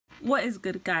What is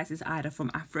good, guys? It's Ida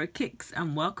from AfroKickz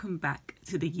and welcome back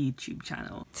to the YouTube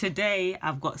channel. Today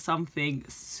I've got something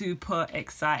super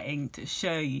exciting to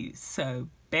show you. So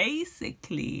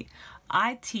basically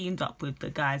I teamed up with the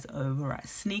guys over at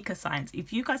Sneaker Science.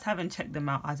 If you guys haven't checked them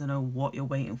out, I don't know what you're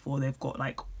waiting for. They've got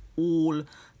like all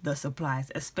the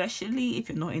supplies, especially if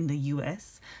you're not in the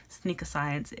US. Sneaker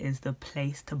Science is the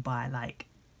place to buy like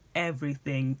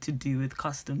everything to do with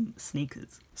custom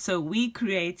sneakers. So we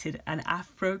created an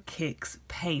AfroKickz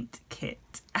paint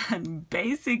kit, and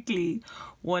basically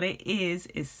what it is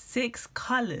 6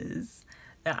 colors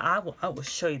that I will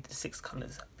show you the 6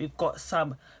 colors. We've got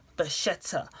some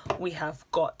vachetta, we have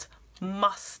got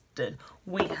mustard,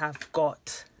 we have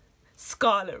got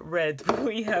scarlet red,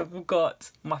 we have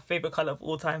got my favorite color of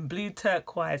all time, blue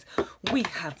turquoise, we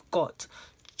have got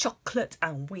chocolate,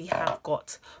 and we have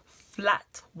got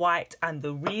flat white. And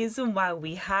the reason why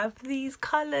we have these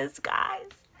colors, guys,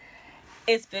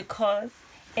 is because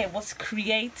it was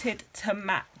created to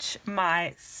match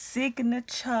my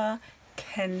signature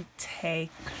kente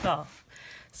cloth.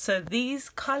 So these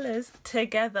colors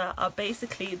together are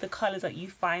basically the colors that you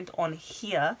find on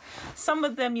here. Some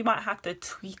of them you might have to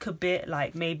tweak a bit,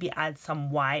 like maybe add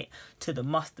some white to the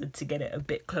mustard to get it a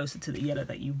bit closer to the yellow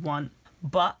that you want,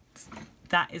 but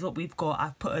that is what we've got.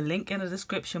 I've put a link in the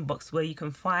description box where you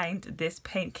can find this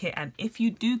paint kit, and if you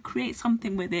do create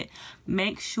something with it,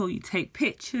 make sure you take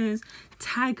pictures,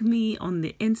 tag me on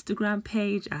the Instagram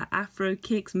page at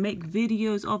AfroKickz, make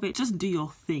videos of it, just do your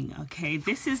thing, okay?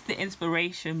 This is the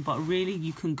inspiration, but really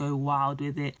you can go wild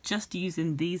with it just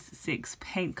using these 6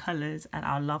 paint colors, and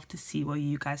I'd love to see what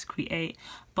you guys create.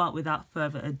 But without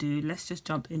further ado, let's just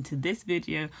jump into this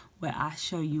video where I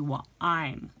show you what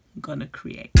I'm gonna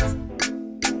create.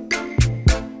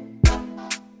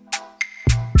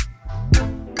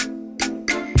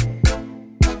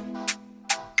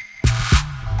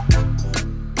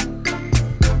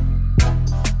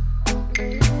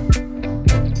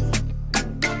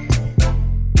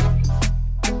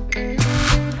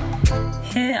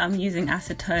 I'm using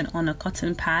acetone on a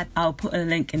cotton pad. I'll put a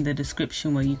link in the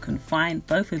description where you can find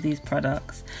both of these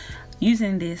products.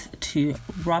 Using this to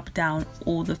rub down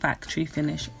all the factory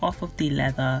finish off of the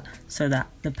leather so that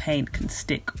the paint can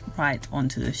stick right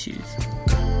onto the shoes.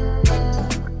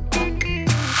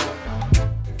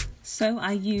 So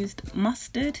I used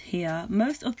mustard here.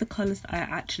 Most of the colours that I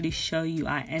actually show you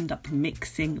I end up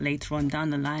mixing later on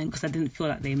down the line because I didn't feel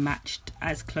like they matched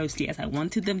as closely as I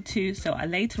wanted them to. So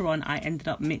later on I ended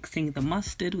up mixing the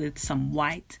mustard with some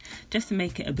white just to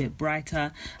make it a bit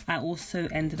brighter. I also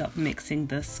ended up mixing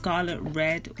the scarlet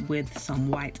red with some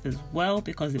white as well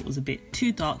because it was a bit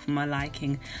too dark for my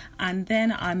liking. And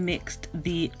then I mixed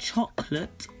the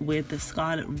chocolate with the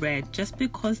scarlet red just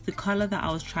because the colour that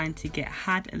I was trying to get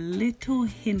had a little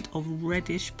hint of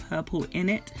reddish purple in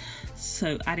it,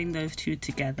 so adding those two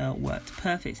together worked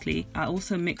perfectly. I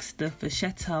also mixed the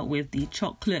vachetta with the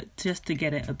chocolate just to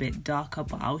get it a bit darker,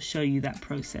 but I'll show you that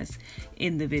process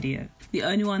in the video. The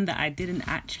only one that I didn't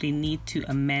actually need to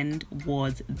amend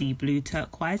was the blue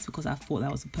turquoise because I thought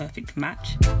that was a perfect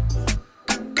match.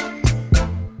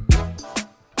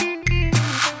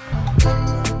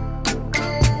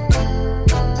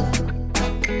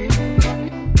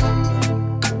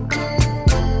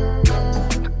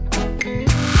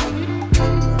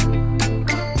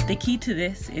 The key to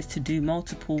this is to do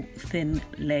multiple thin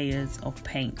layers of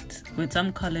paint. With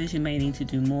some colours you may need to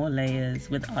do more layers,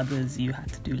 with others you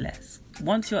have to do less.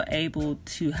 Once you're able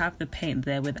to have the paint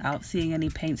there without seeing any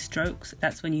paint strokes,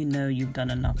 that's when you know you've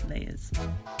done enough layers.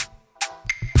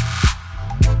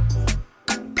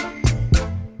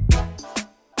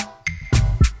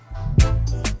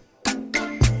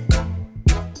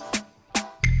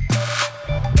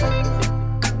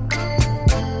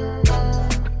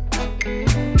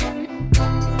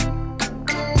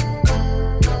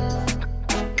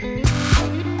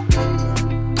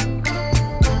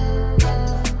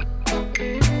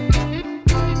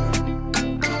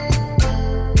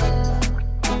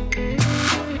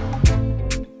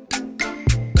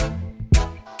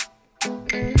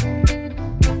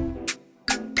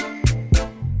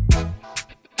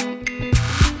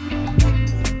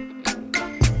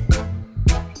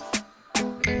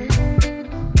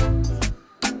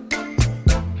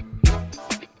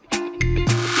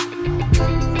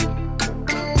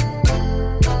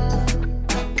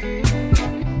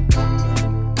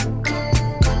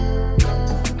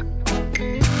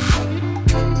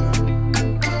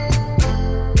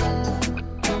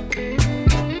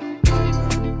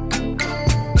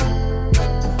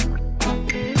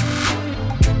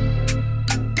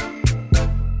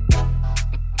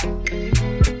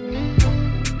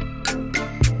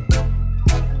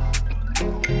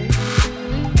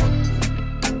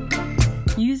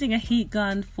 Using a heat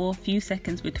gun for a few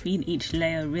seconds between each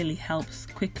layer really helps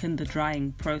quicken the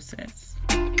drying process.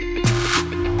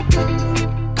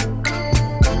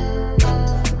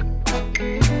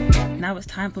 Now it's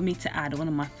time for me to add one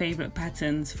of my favourite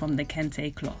patterns from the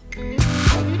kente cloth.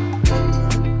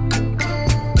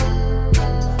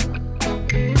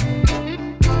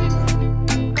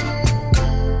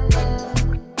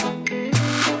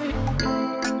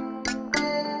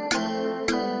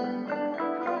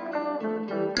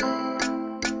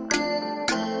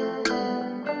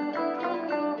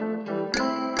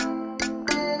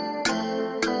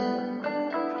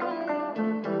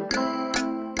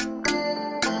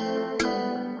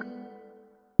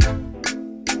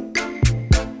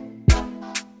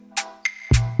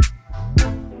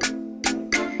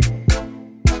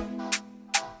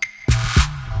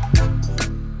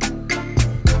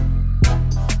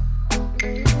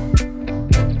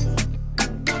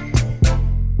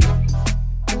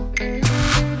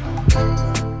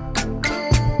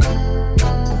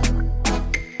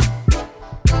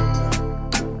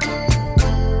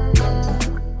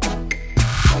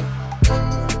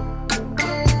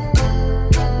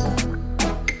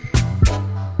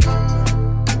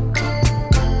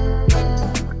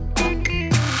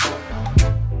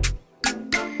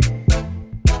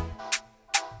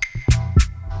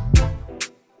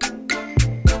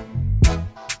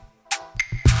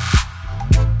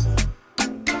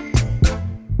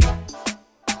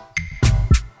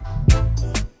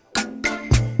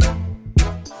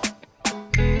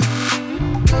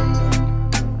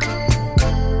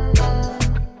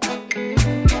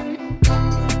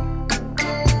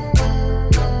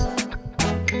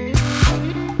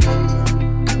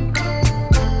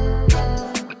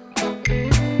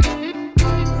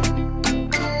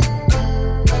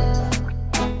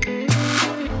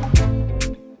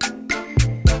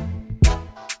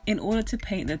 In order to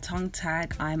paint the tongue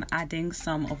tag, I'm adding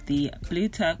some of the blue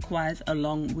turquoise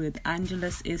along with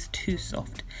Angelus is Too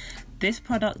Soft. This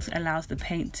product allows the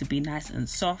paint to be nice and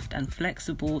soft and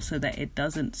flexible so that it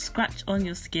doesn't scratch on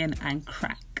your skin and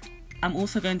crack. I'm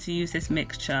also going to use this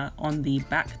mixture on the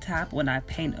back tab when I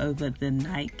paint over the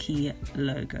Nike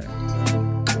logo.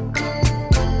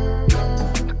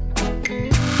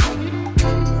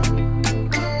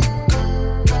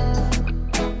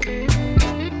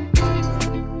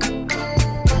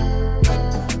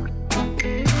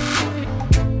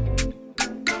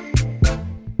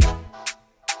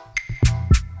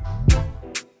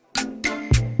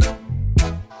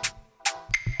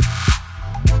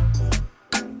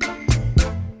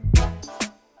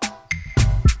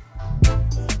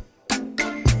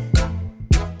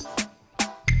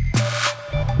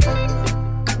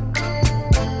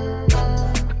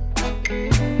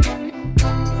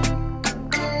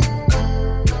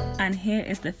 And here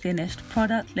is the finished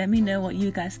product. Let me know what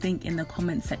you guys think in the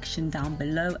comment section down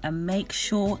below, and make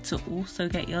sure to also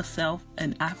get yourself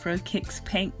an AfroKickz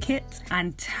paint kit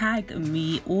and tag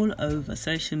me all over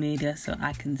social media so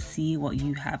I can see what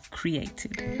you have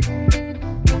created.